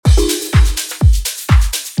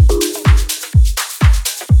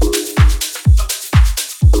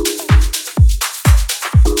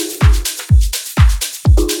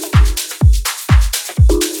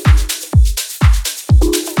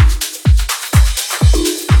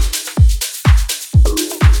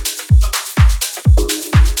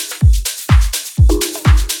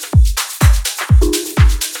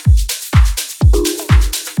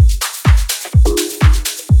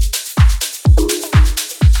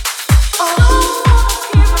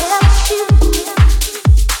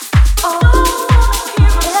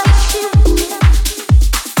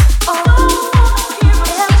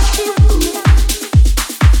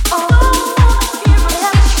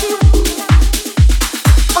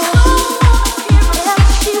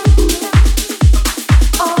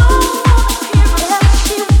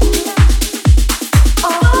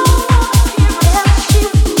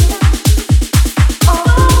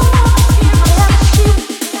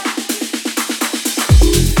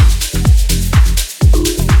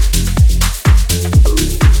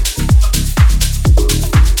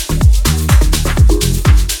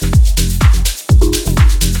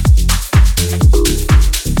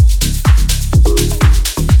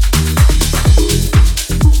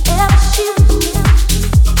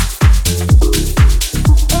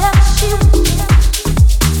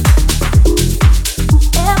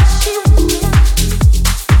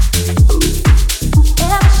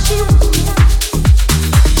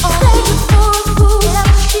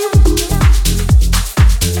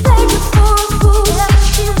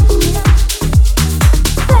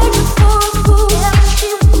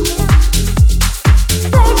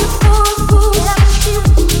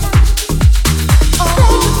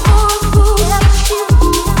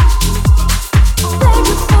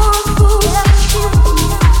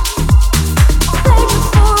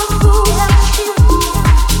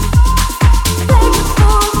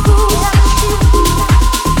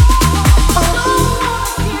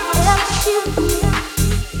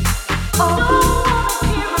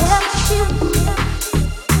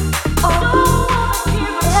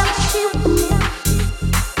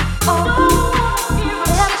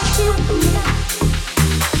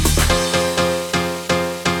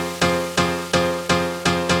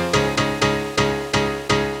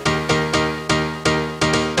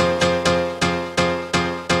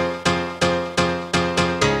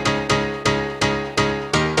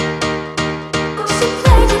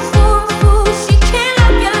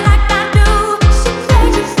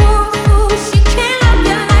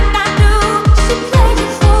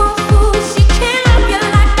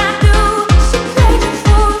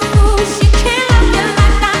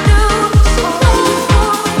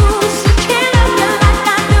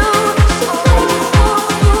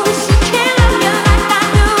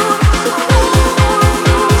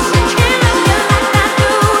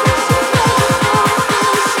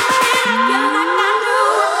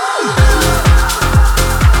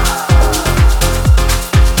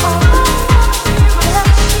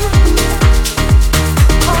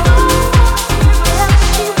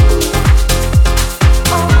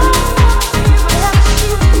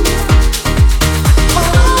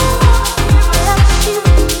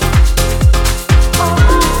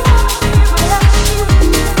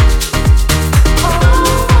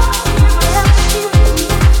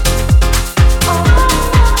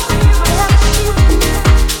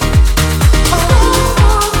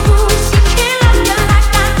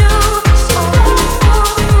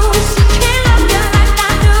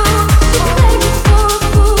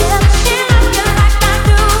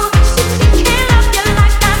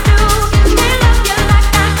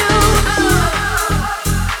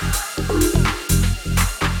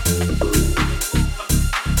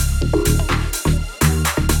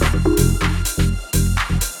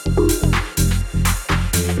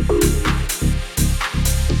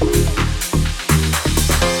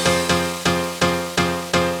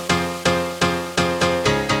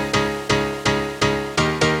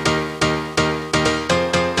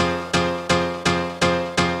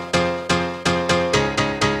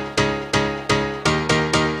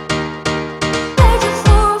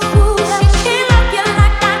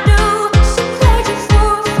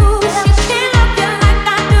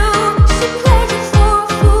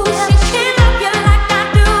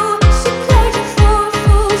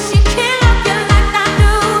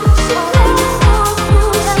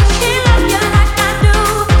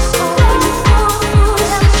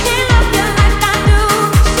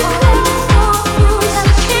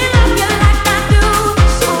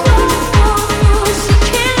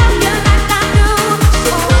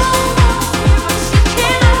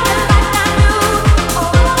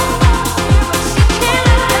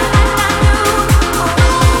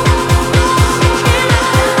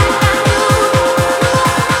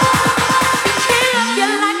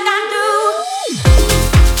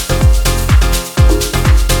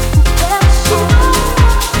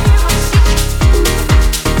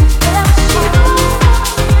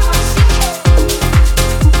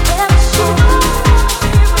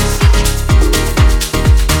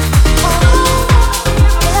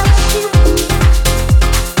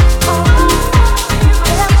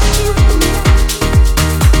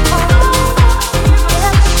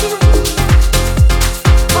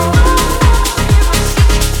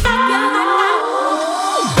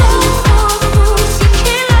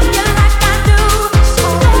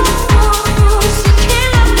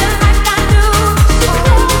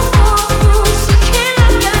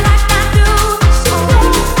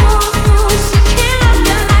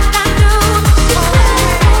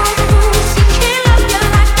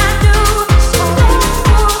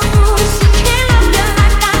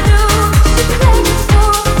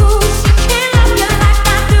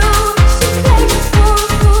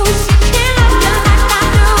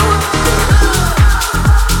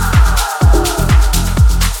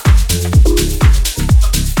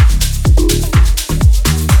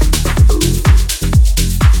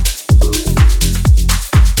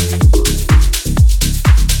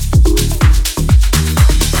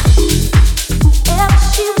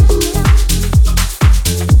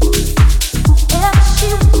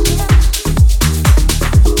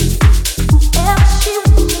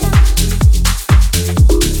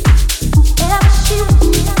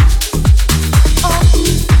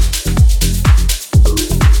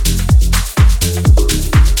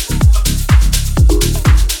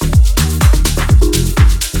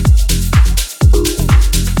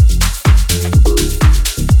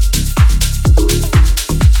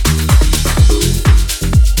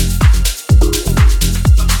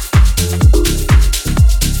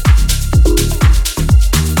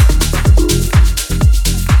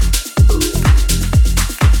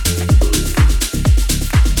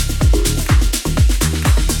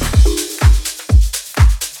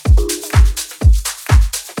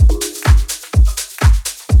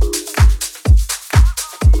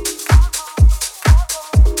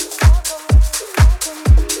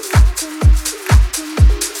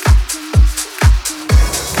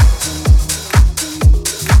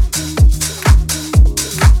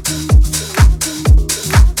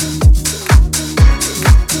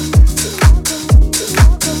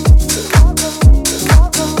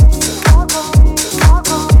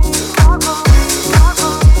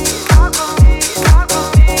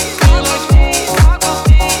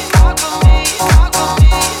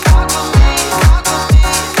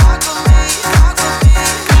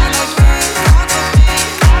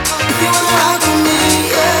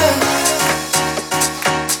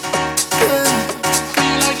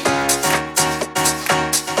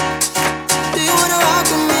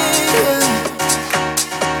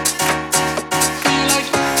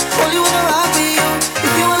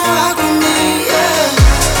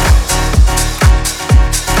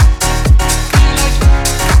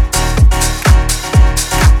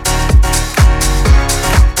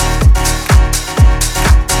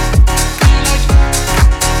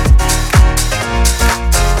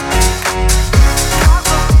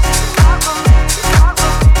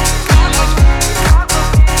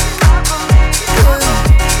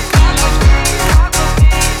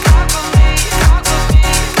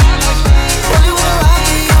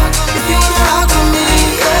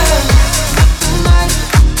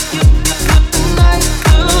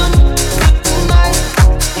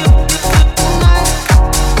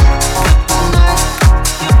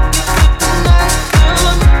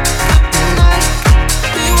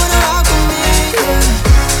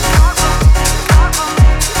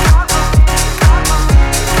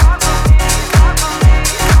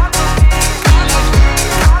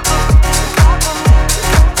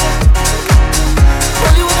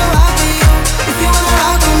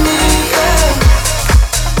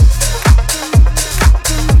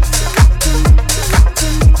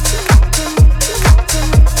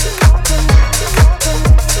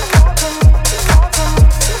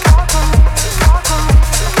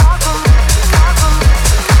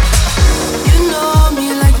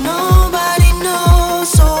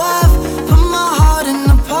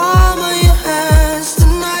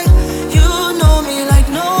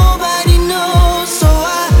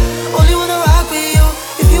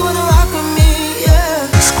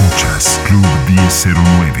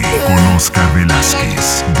09 con Oscar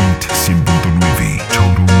Velázquez. Beat 100.9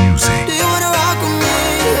 Total Music. Do you wanna rock with me?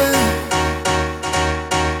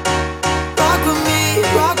 Rock with me,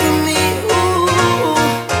 rock with me, ooh.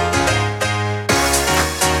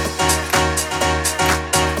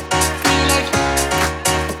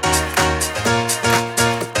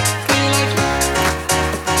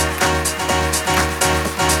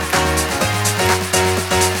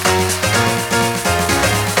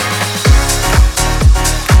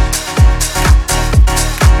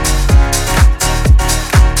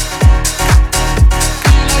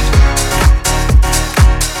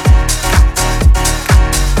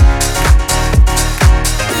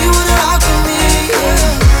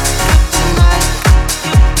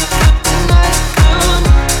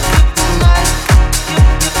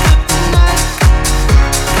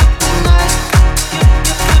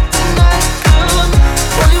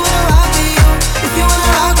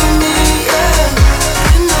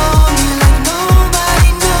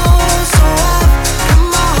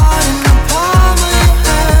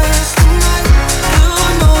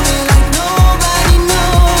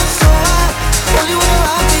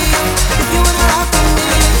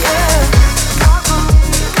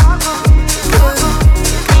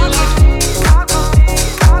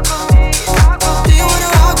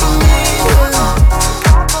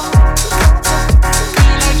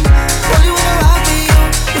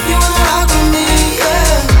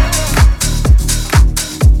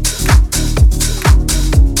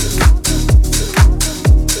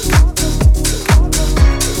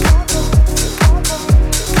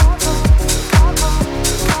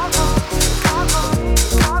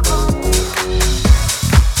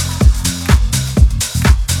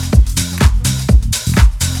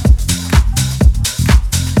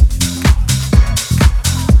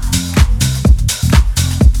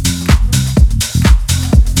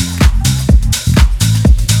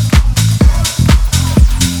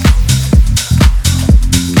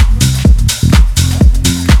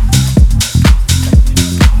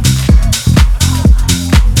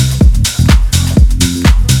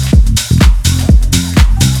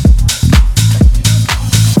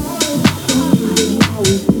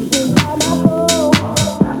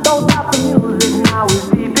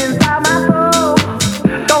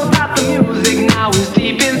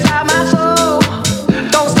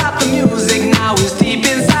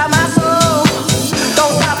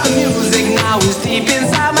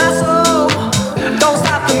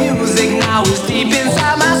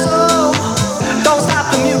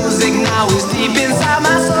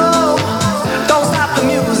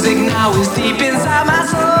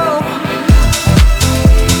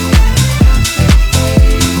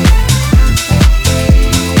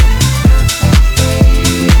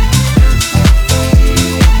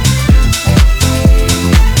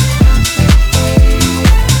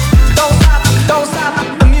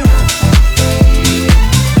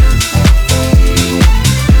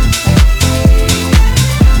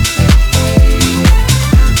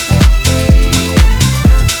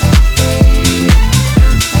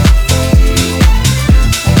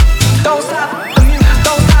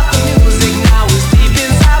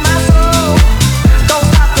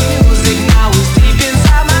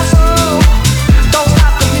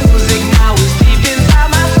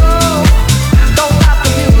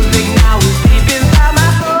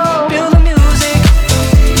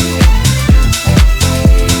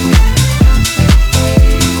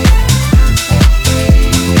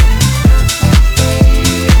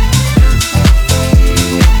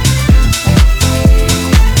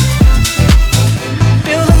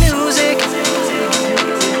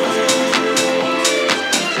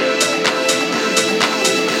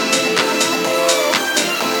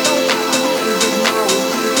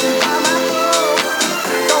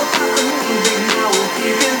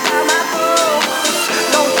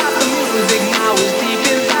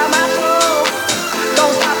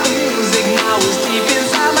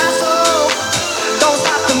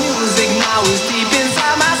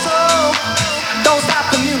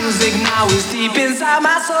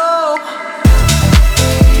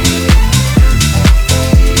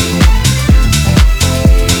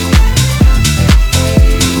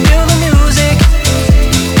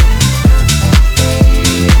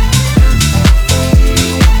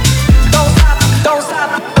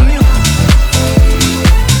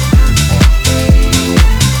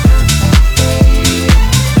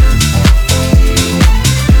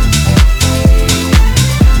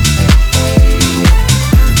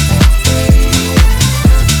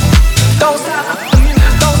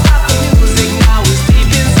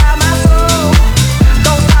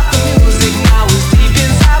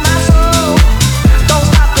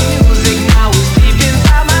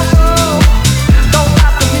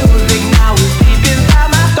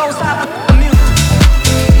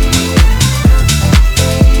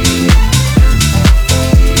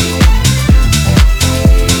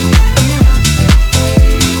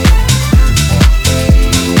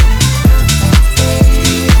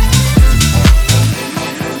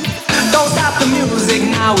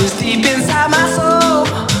 now, it's deep inside my soul.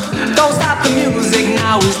 Don't stop the music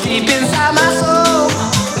now, it's deep inside my soul.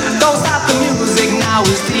 Don't stop the music now,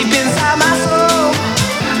 it's deep inside my soul.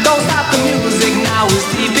 Don't stop the music now,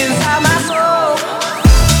 it's deep inside my soul.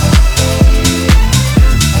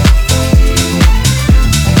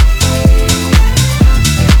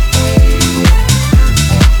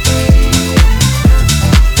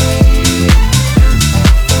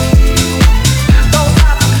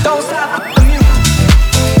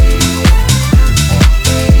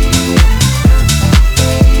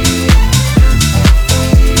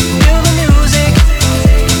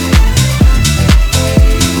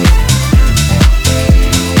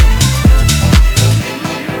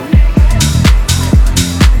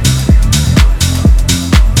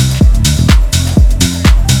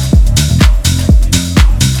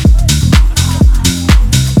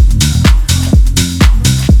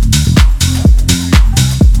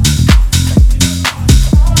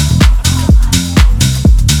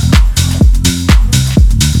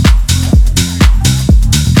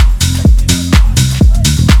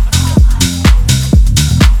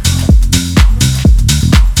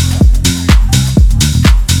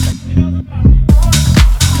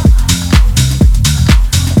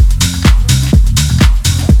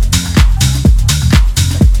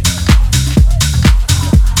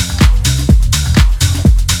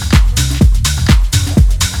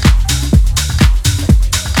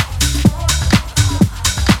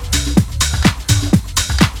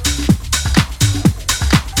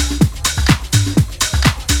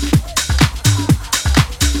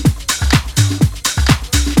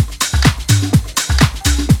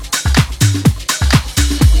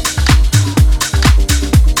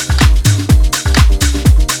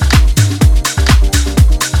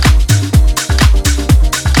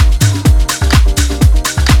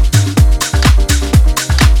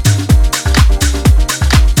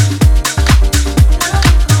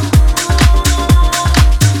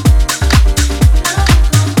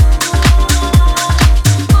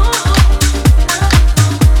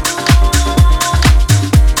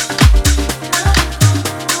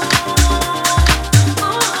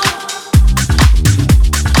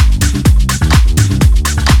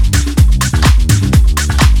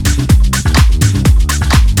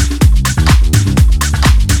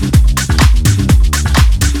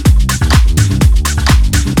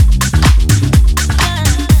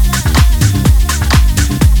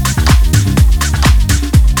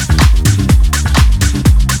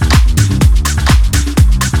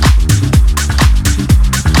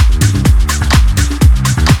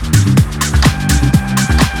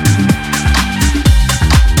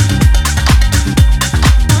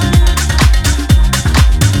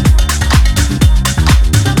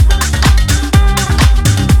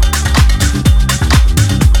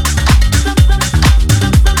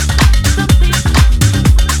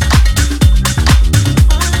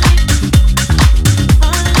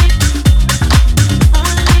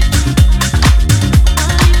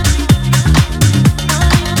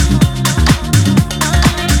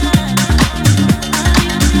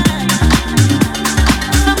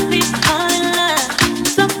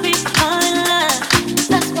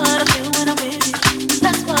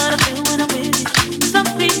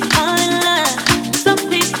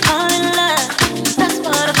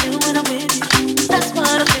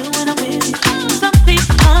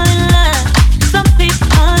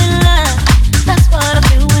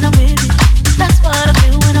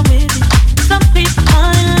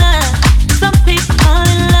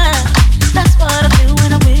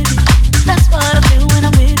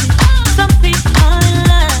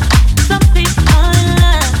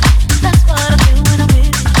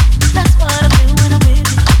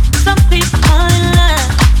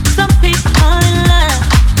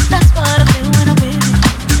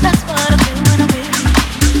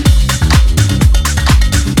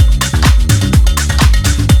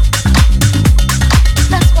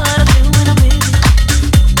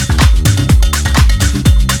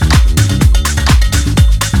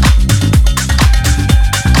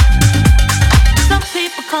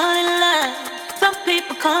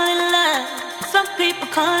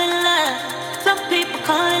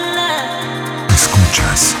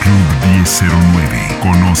 Escuchas Club 1009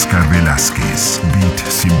 con Oscar Velázquez, Beat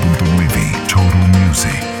 100.9, Total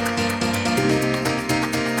Music.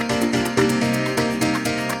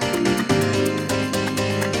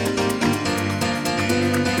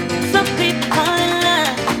 Some people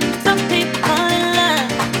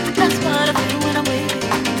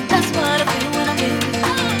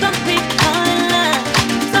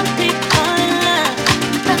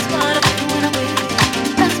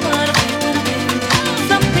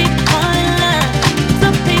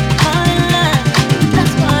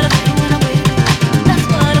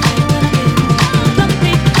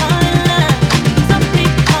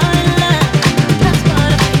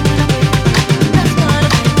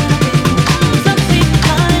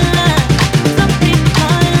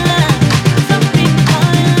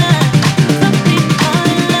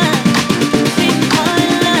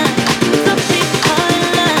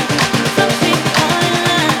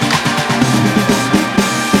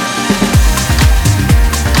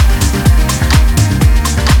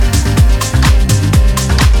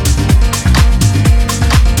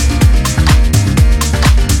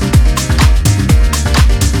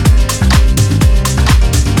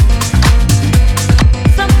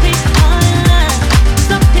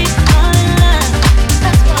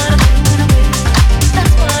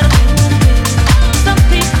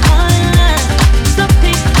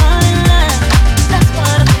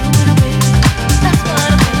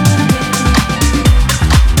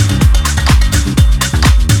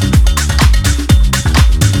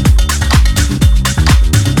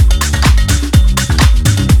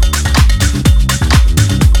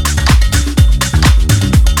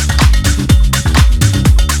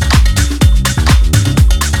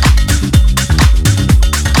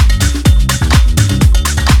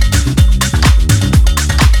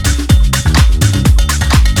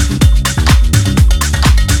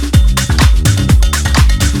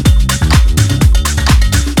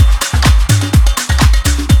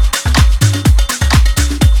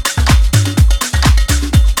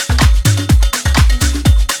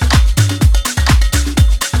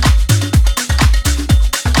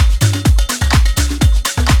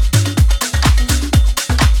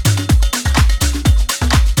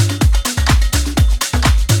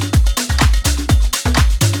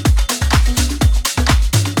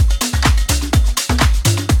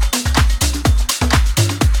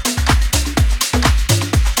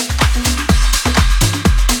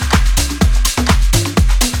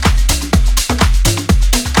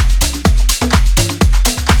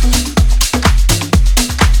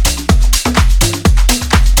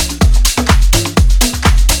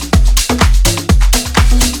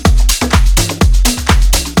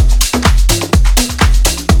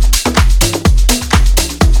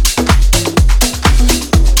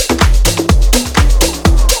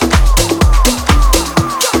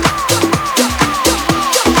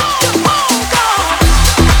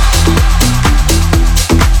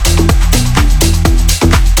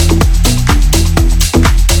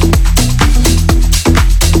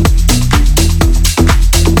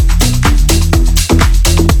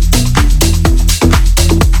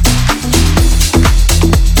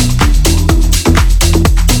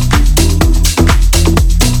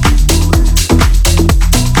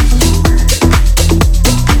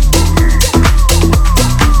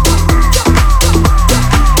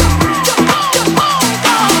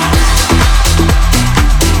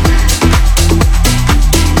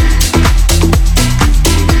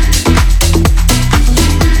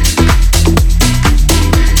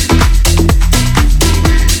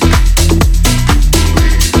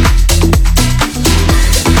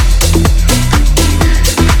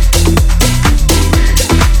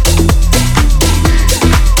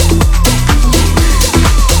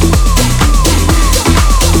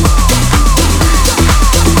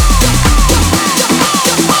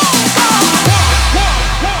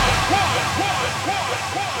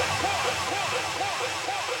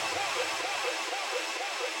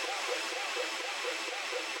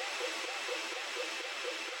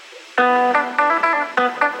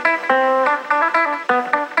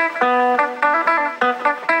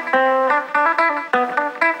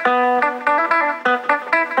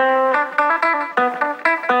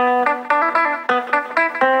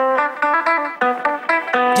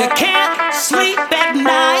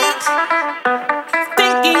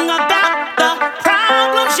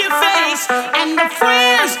and the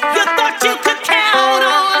friends you thought you could count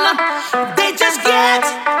on, they just get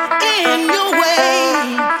in your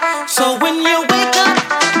way. So when you wake up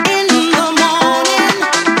in the morning,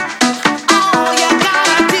 all you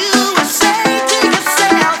gotta do is say to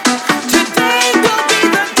yourself, today will be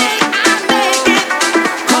the day I make it,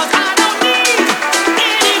 'cause I don't need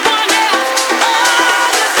anyone else. Oh,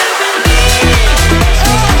 just to believe,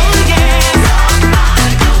 oh yes,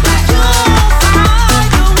 you'll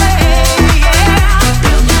find a way, yeah.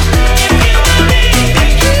 If you believe,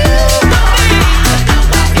 if you believe, yeah,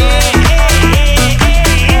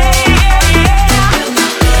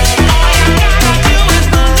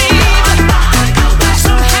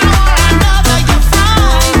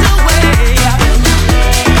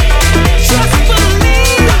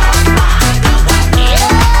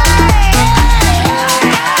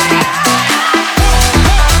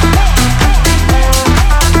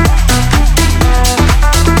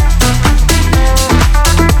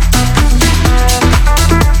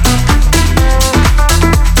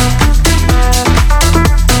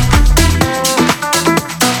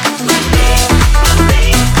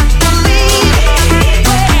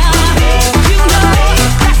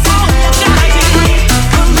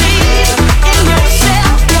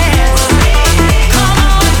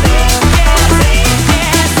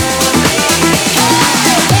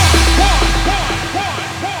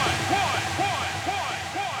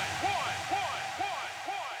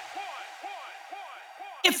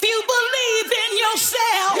 if you believe in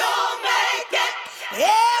yourself, you'll make it.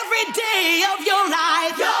 Every day of your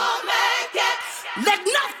life, you'll make it. Let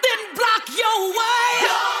nothing block your way.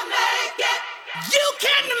 You'll make it. You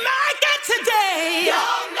can make it today.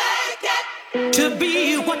 You'll make it. To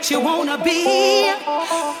be what you wanna be,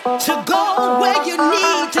 to go where you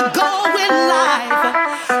need to go in life,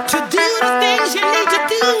 to do the things you need to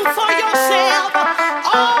do for yourself.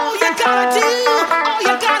 All you gotta do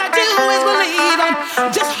is believe.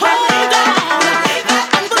 Just hold on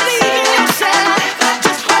and believe in yourself.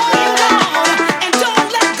 Just hold on and don't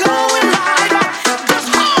let go in life. Just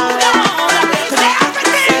hold on, 'cause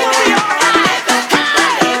everything will be alright.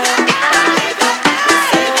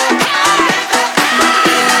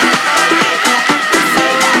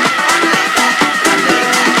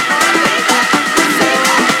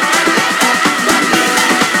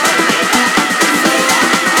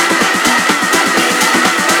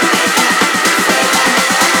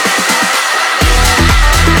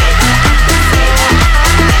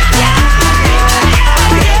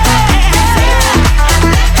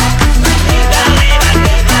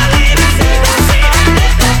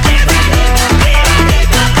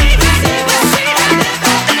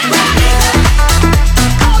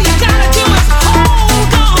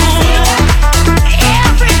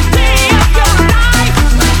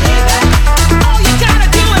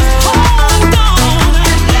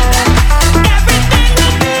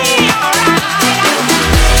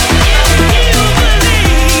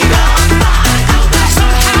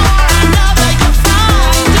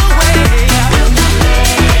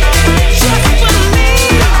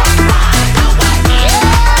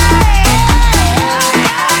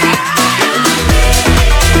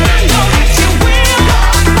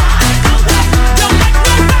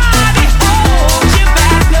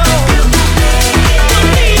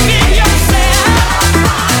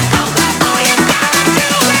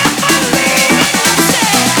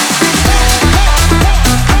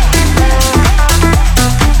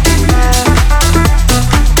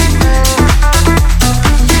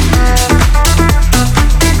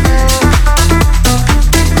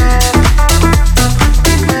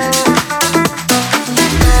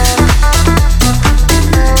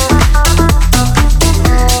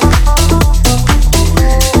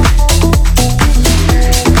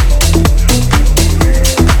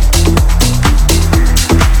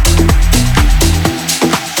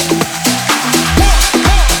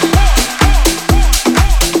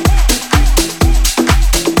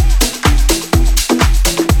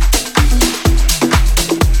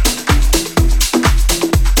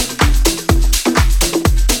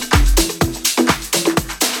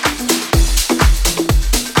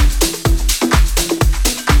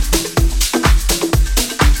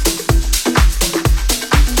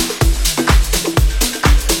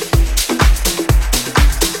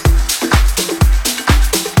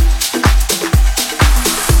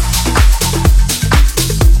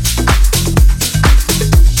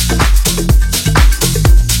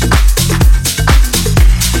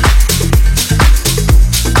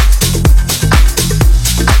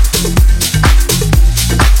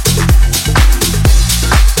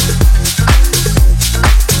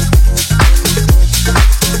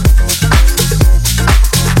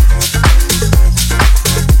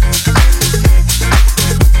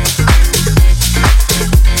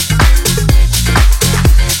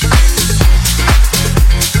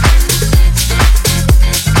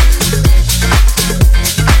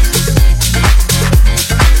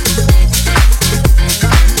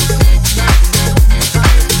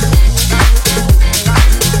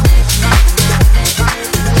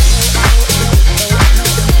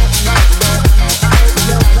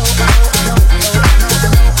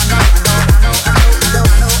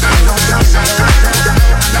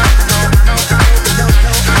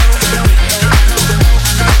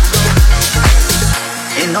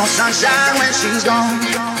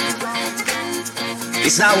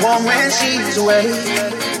 It's not warm when she's away.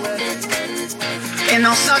 Ain't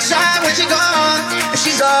no sunshine when she's gone, and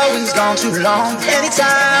she's always gone too long.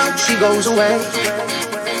 Anytime she goes away,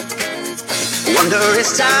 wonder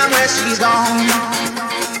it's time when she's gone.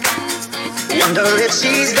 Wonder if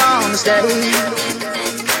she's gonna stay.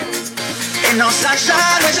 Ain't no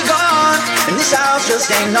sunshine when she's gone, and this house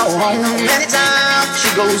just ain't no home. Anytime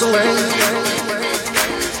she goes away,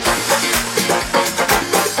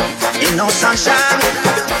 ain't no sunshine.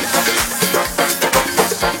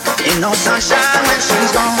 Ain't no sunshine when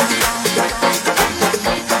she's gone.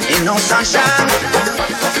 Ain't no sunshine.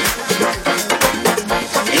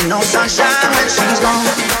 Ain't no sunshine when she's gone.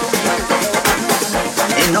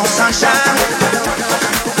 Ain't no sunshine.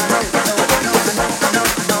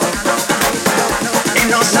 Ain't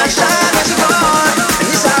no sunshine when she's gone. And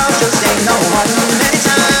this house just ain't no home.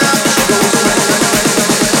 Anytime she goes away.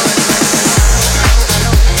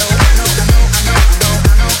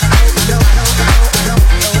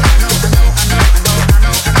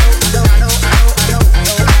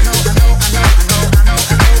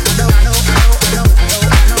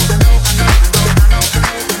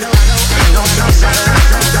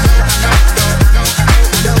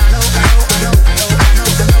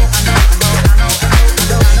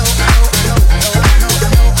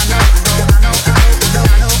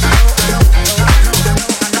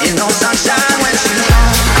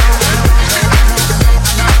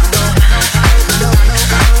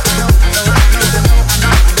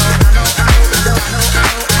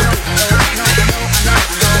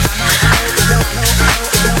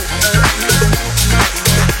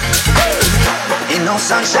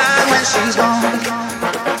 Sunshine when she's gone.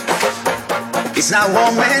 It's not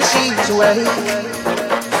warm when she's away.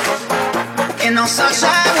 Ain't no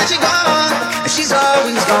sunshine when she's gone, and she's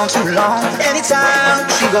always gone too long. Anytime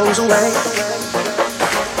she goes away,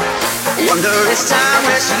 wonder it's time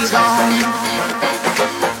when she's gone.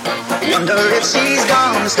 Wonder if she's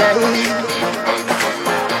gonna stay.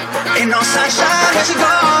 Ain't no sunshine when she's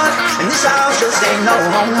gone, and this house just ain't no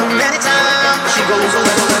home. Anytime she goes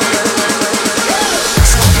away.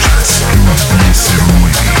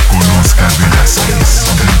 Con Oscar Velázquez,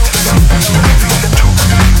 Beat 109, Total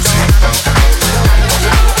Music.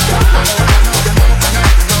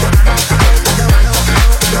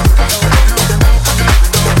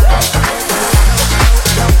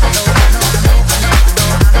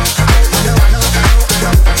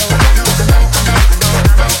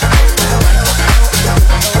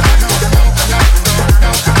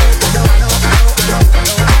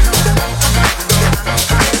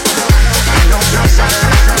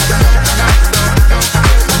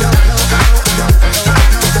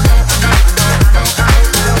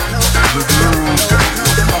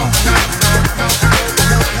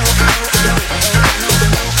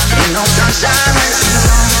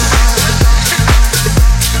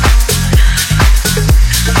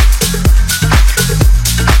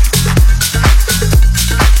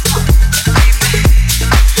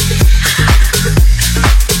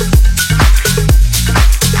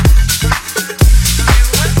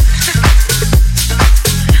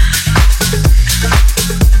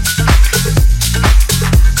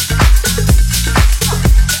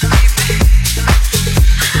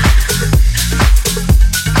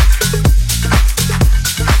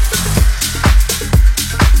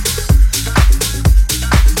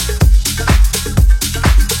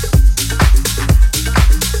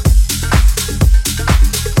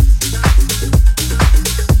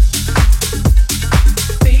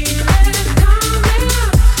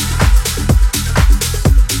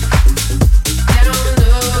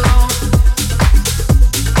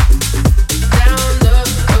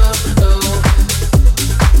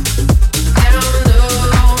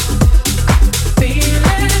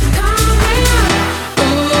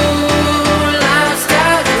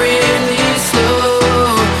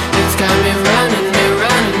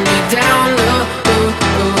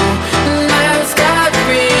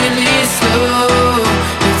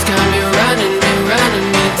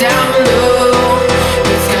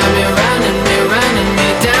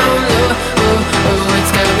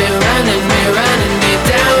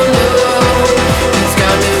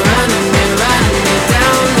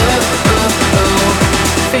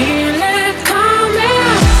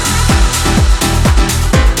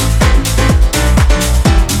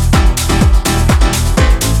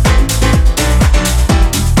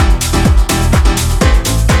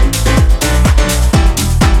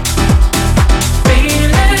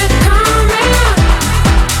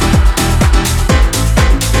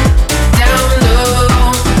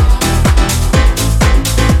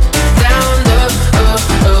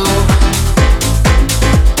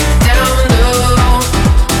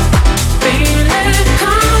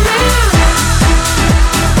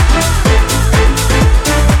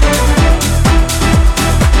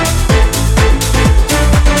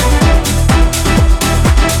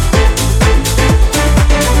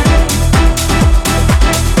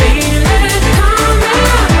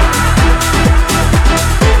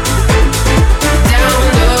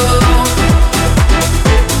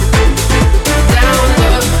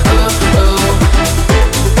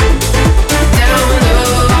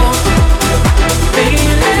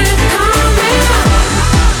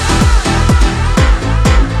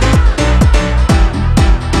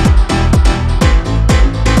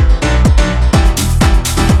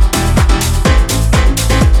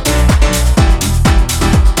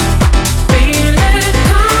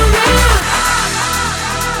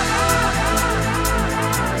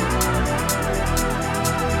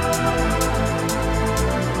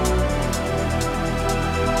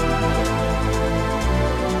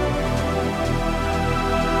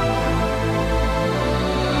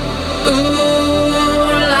 Ooh,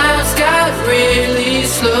 life's got really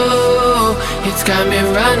slow. It's got me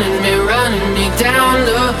running me down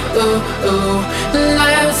low. Ooh,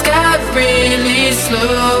 life's got really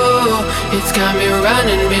slow. It's got me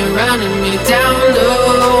running me down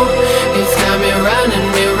low. It's got me running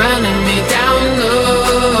me down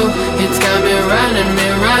low. It's got me running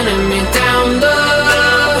me down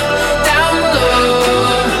low, down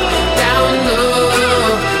low, down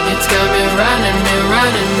low. It's got me running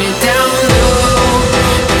me down low.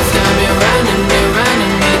 It's got me running me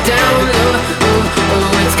down low.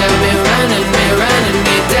 Oh, it's got me running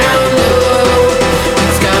me down low.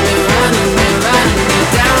 It's got me running me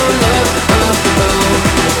down low.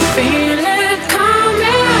 Feel it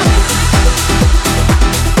coming.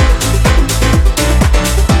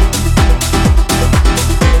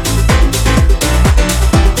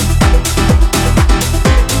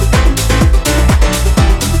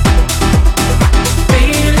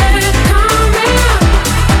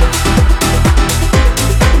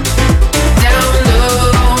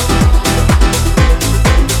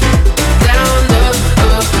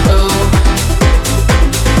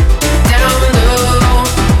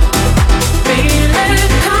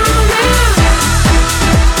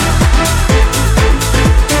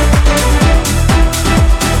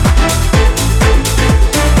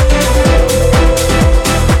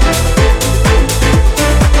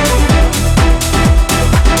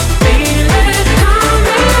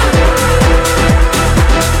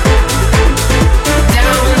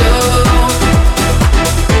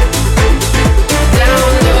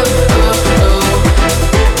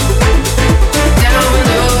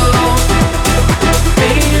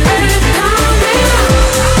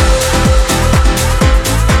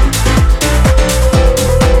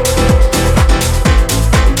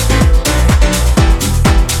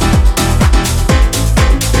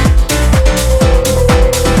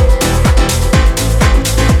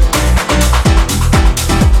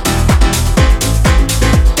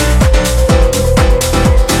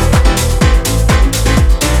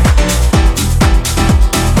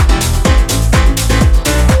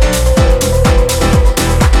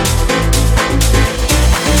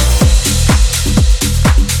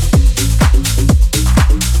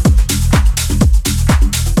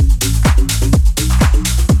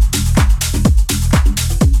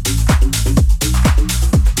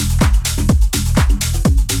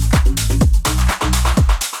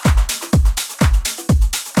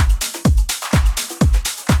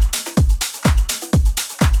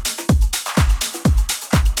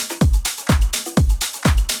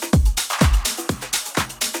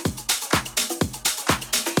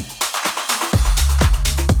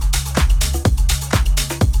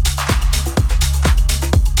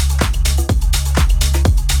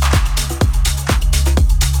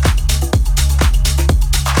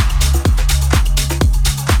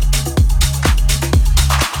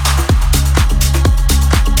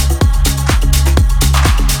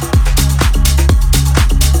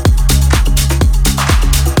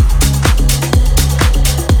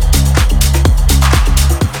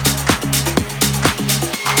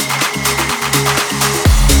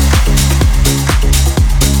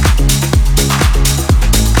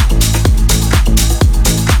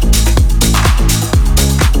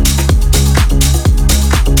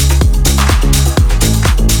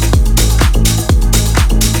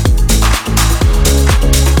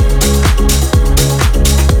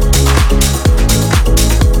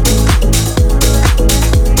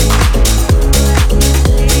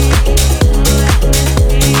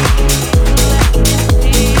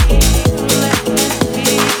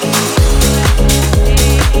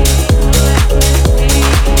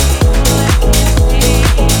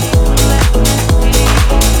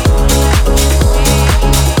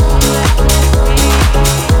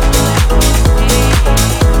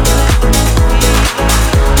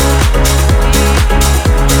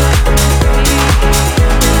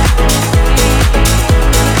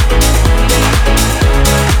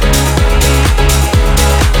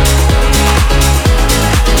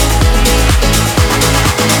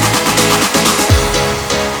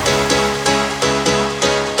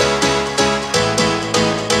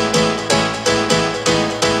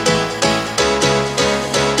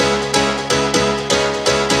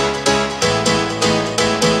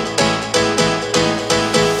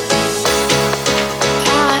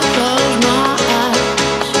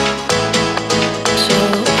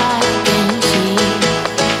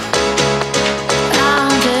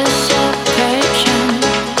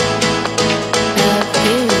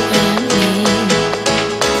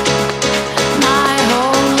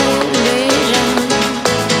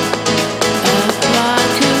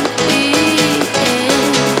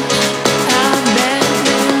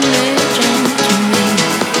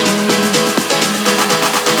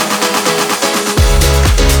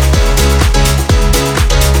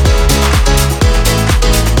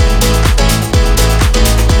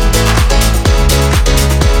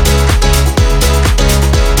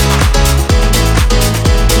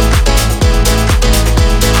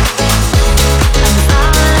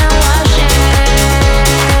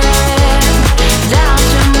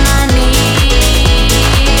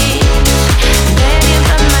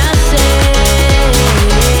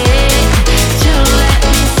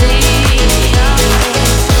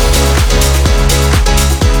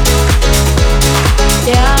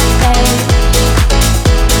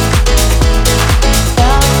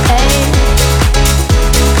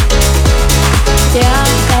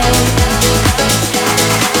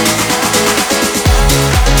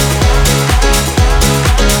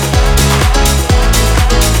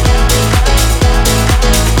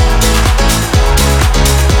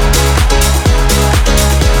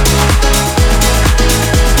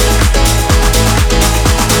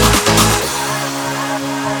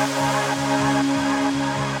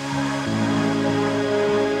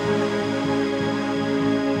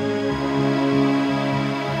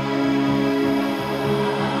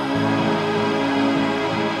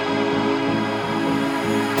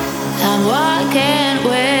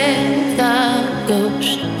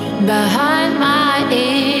 behind my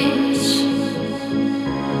ears.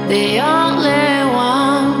 The only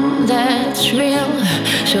one that's real,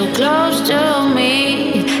 so close to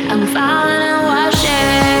me. I'm falling and washing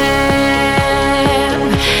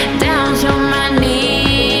down to my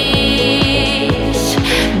knees,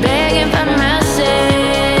 begging for mercy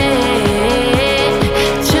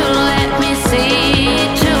to let me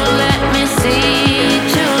see, to let me see,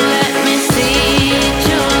 to let me see,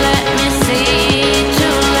 to let me see, to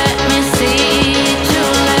let me see, to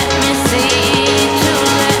let me see, to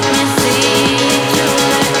let me see, to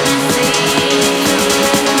let me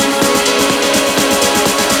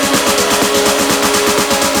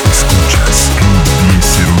Escuchas Club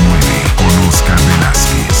 1009 con Oscar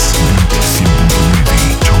Velázquez.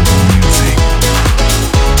 Beat 100.9 Total Music.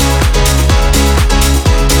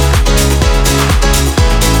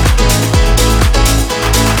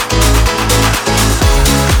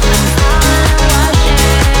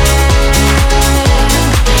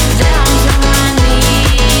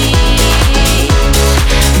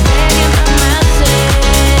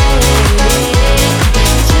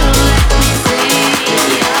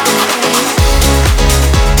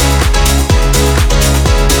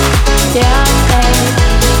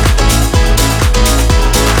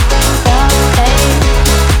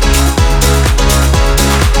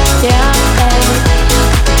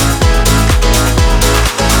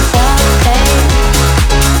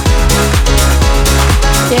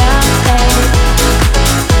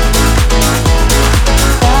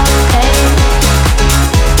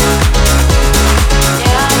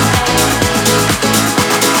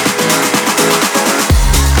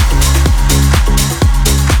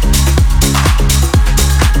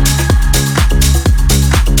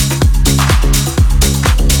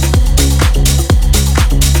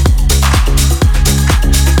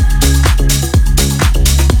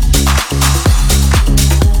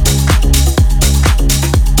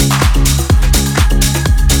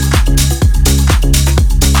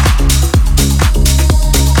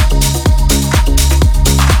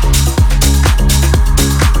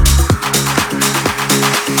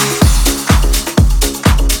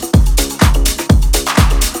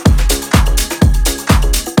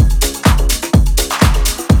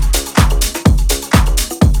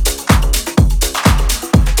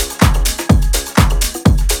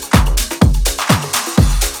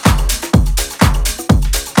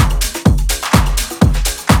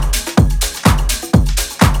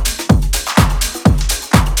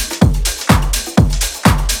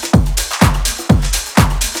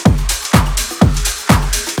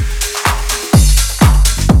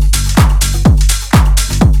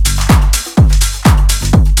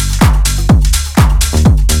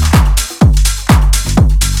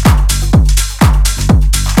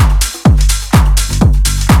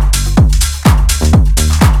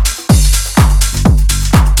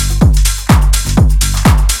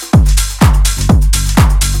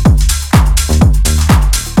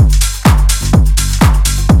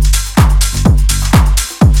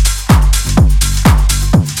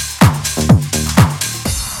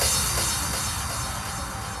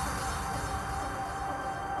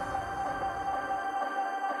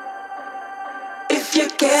 If you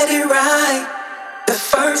get it right the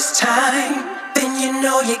first time, then you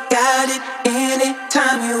know you got it.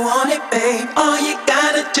 Anytime you want it, babe, all you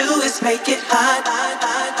gotta do is make it hot.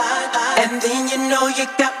 And then you know you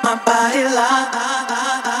got my body locked.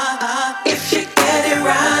 If you get it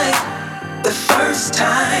right the first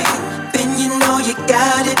time, then you know you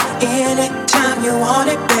got it. Anytime you want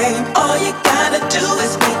it, babe, all you gotta do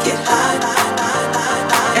is make it hot.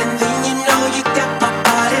 And then you know you got my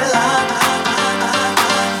body locked.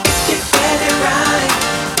 If you get it right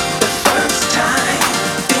the first time,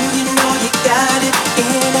 then you know you got it.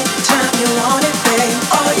 Anytime you want it, babe,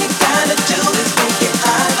 all you gotta do is make it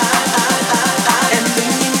hot. And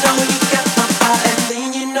then you know you got my body. And then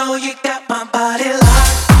you know you got my body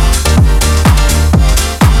locked.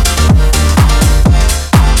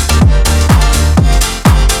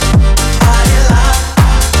 Body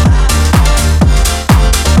locked.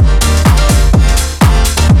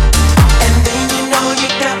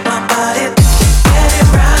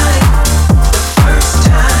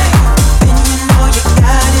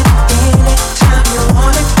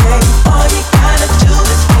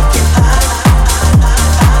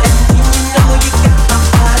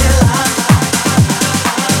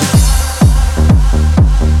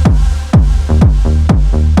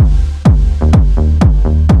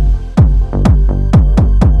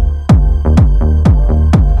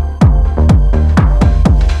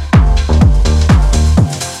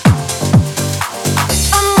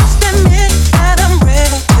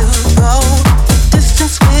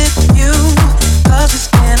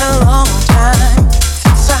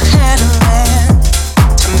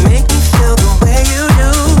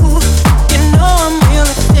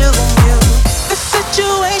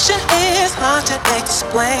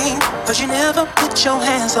 never put your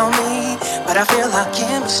hands on me, but I feel our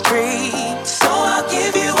chemistry. So I'll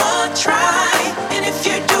give you a try, and if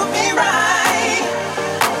you do me right,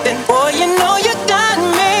 then boy, you know you got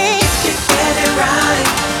me. If you get it right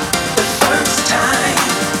the first time,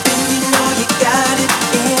 then you know you got it.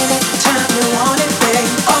 Anytime you want it, babe,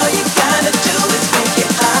 all you gotta do is make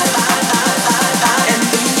it hot, hot, hot, hot, hot. And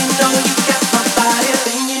then you know you got my body.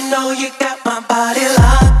 Then you know you got my body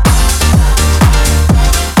locked.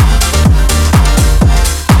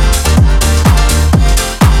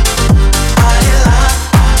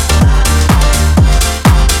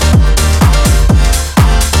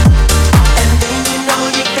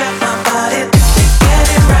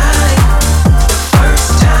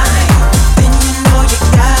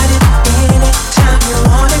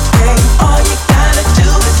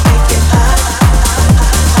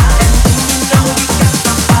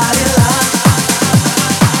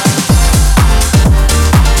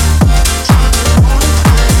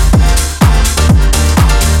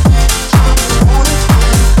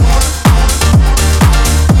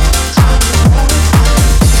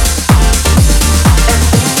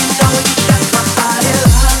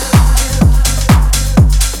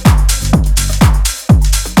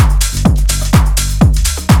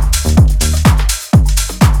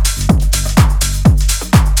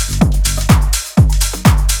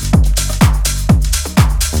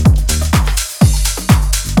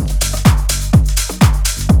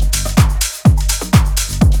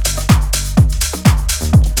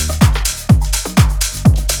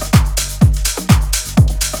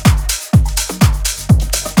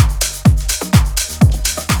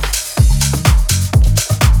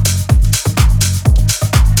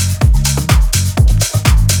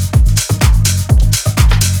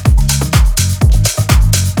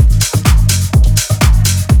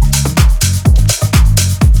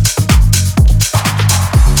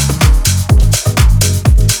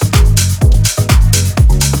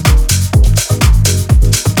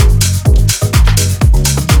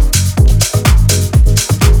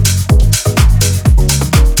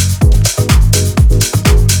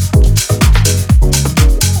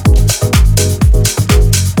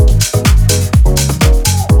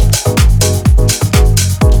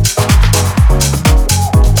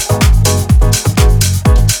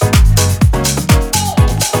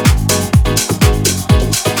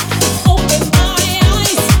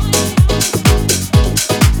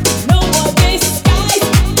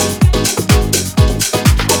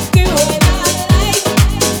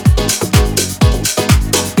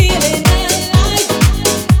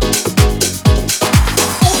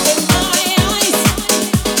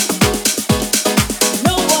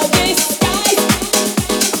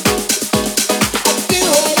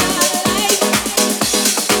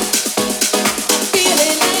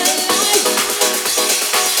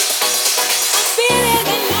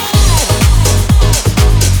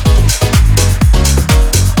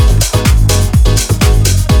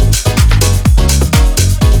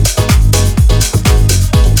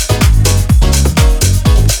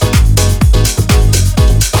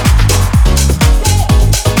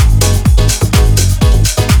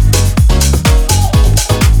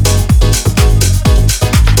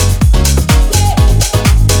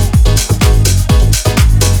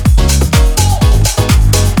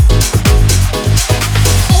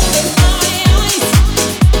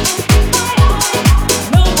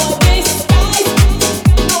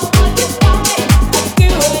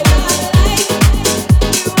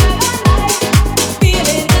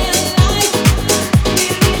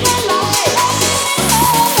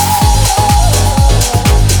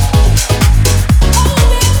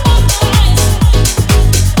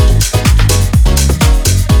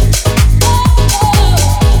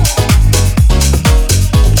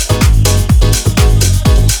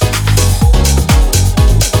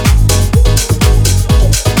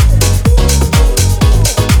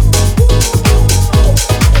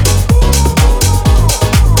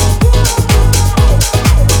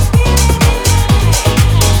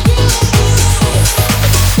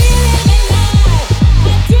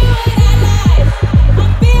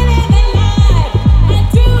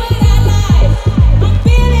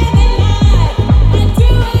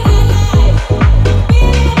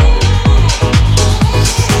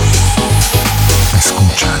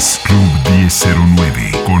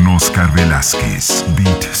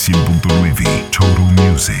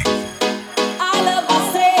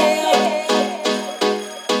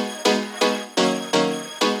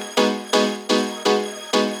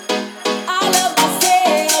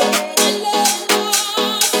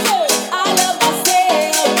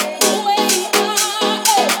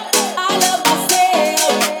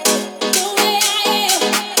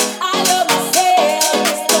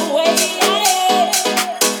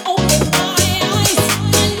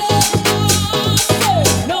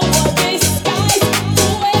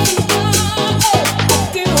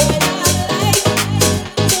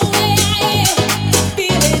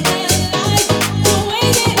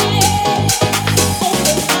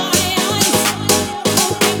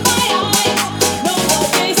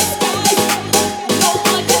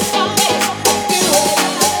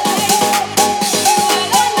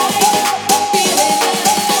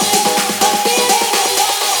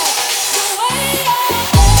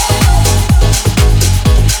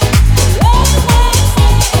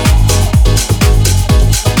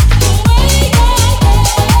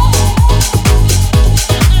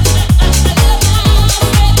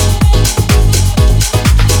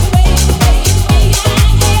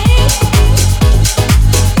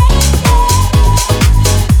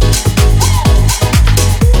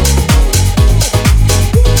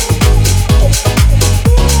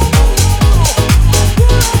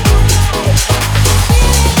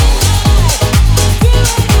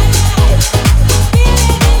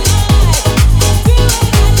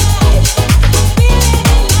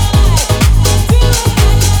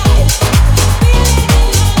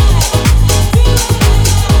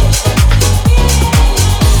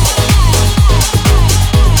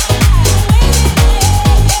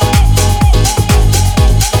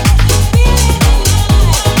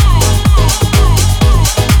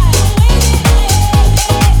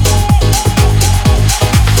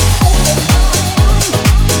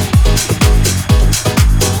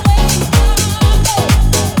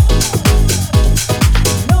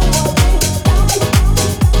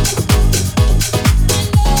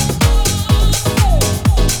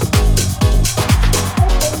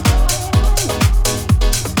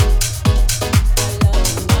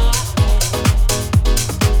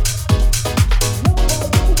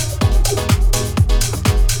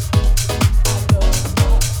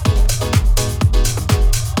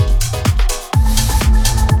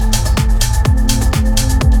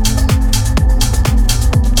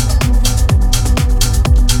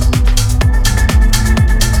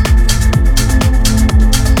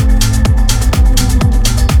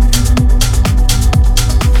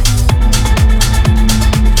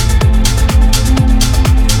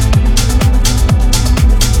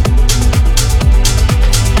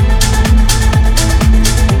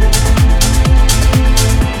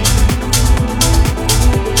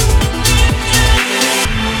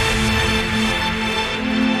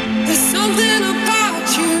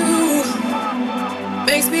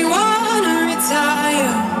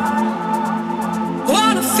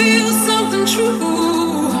 feel something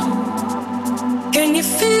true. Can you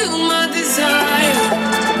feel my desire?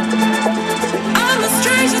 I'm a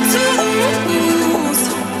stranger to the rules.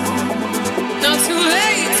 Not too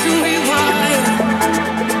late to rewire.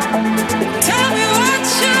 Tell me what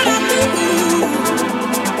should I do?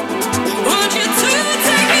 Want you to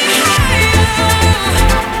take me higher.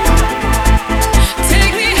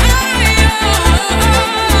 Take me higher.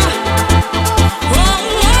 Oh,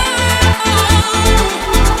 oh,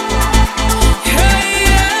 yeah,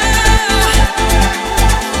 yeah.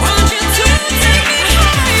 Want you to take me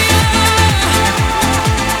higher.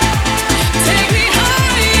 Take me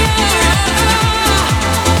higher.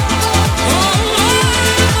 Oh,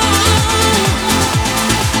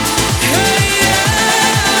 yeah, yeah.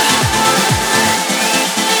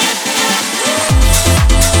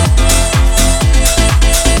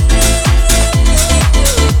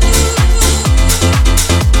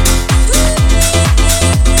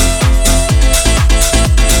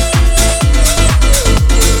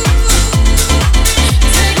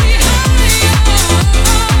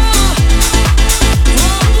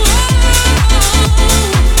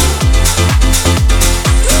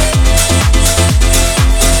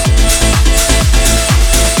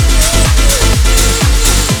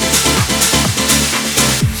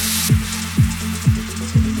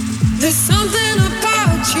 There's something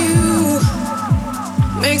about you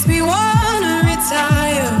makes me wanna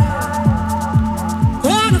retire.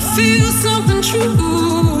 Wanna feel something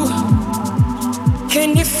true.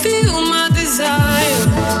 Can you feel my desire?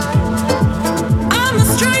 I'm a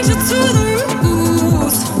stranger to the rules.